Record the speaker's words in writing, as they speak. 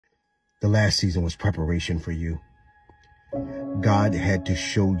The last season was preparation for you. God had to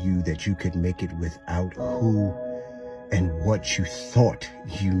show you that you could make it without who and what you thought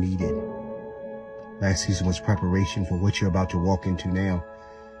you needed. Last season was preparation for what you're about to walk into now.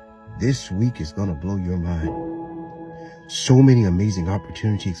 This week is going to blow your mind. So many amazing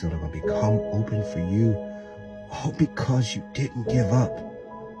opportunities that are going to become open for you, all because you didn't give up.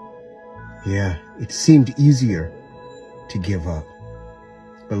 Yeah, it seemed easier to give up.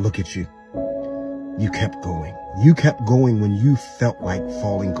 But look at you. You kept going. You kept going when you felt like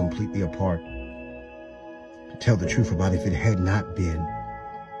falling completely apart. To tell the truth about it, if it had not been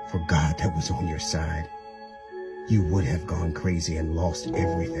for God that was on your side, you would have gone crazy and lost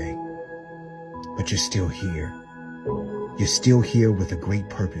everything. But you're still here. You're still here with a great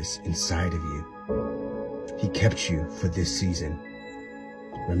purpose inside of you. He kept you for this season.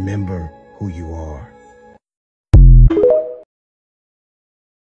 Remember who you are.